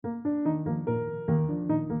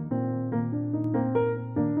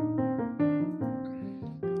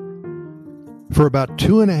For about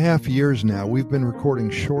 2.5 years now, we've been recording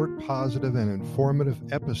short, positive, and informative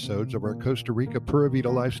episodes of our Costa Rica Pura Vida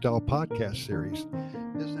Lifestyle podcast series.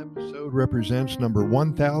 This episode represents number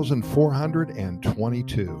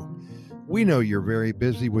 1422. We know you're very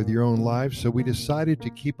busy with your own lives, so we decided to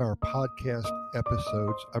keep our podcast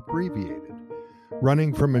episodes abbreviated,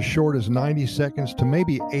 running from as short as 90 seconds to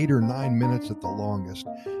maybe 8 or 9 minutes at the longest.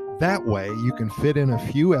 That way, you can fit in a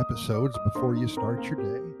few episodes before you start your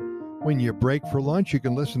day. When you break for lunch, you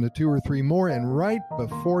can listen to 2 or 3 more, and right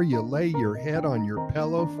before you lay your head on your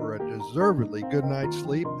pillow for a deservedly good night's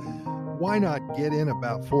sleep, why not get in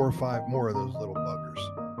about 4 or 5 more of those little buggers?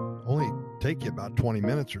 Only take you about 20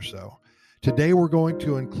 minutes or so. Today, we're going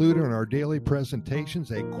to include in our daily presentations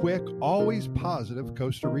a quick, always positive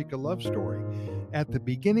Costa Rica love story. At the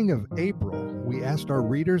beginning of April, we asked our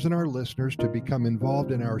readers and our listeners to become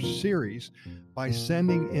involved in our series by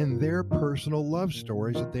sending in their personal love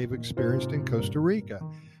stories that they've experienced in Costa Rica.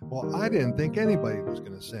 Well, I didn't think anybody was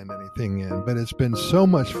going to send anything in, but it's been so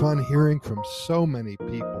much fun hearing from so many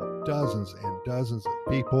people, dozens and dozens of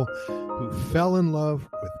people who fell in love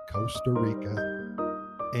with Costa Rica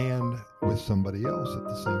and with somebody else at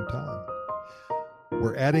the same time.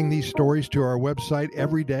 We're adding these stories to our website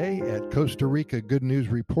every day at Costa Rica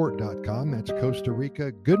GoodNewsReport.com. That's Costa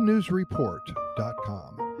Rica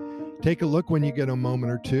GoodNewsReport.com. Take a look when you get a moment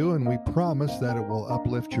or two, and we promise that it will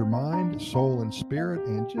uplift your mind, soul, and spirit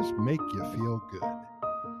and just make you feel good.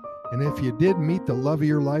 And if you did meet the love of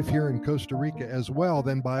your life here in Costa Rica as well,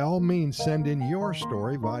 then by all means send in your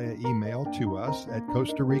story via email to us at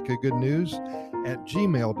Costa Rica Good News at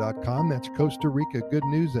gmail.com. That's Costa Rica Good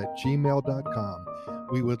News at gmail.com.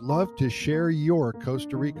 We would love to share your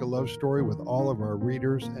Costa Rica love story with all of our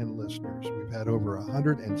readers and listeners. We've had over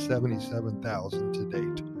 177,000 to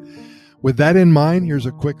date. With that in mind, here's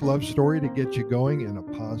a quick love story to get you going in a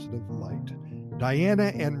positive light.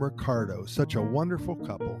 Diana and Ricardo, such a wonderful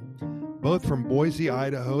couple. Both from Boise,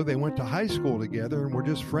 Idaho. They went to high school together and were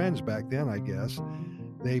just friends back then, I guess.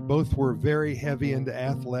 They both were very heavy into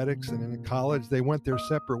athletics, and in college they went their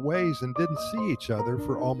separate ways and didn't see each other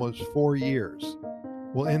for almost 4 years.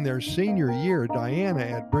 Well, in their senior year, Diana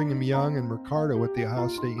at Brigham Young and Ricardo at the Ohio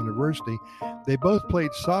State University, they both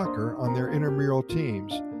played soccer on their intramural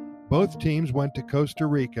teams. Both teams went to Costa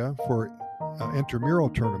Rica for intramural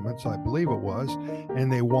tournaments, I believe it was,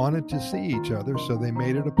 and they wanted to see each other, so they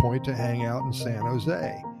made it a point to hang out in San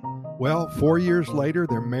Jose. Well, 4 years later,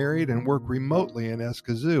 they're married and work remotely in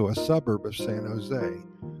Escazú, a suburb of San Jose.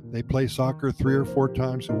 They play soccer 3 or 4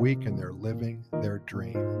 times a week, and they're living their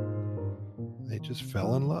dream. They just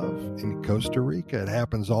fell in love in Costa Rica. It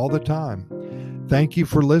happens all the time. Thank you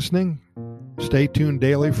for listening. Stay tuned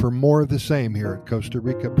daily for more of the same here at Costa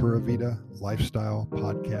Rica Pura Vida Lifestyle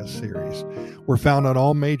Podcast Series. We're found on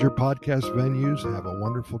all major podcast venues. Have a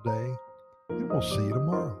wonderful day, and we'll see you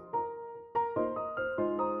tomorrow.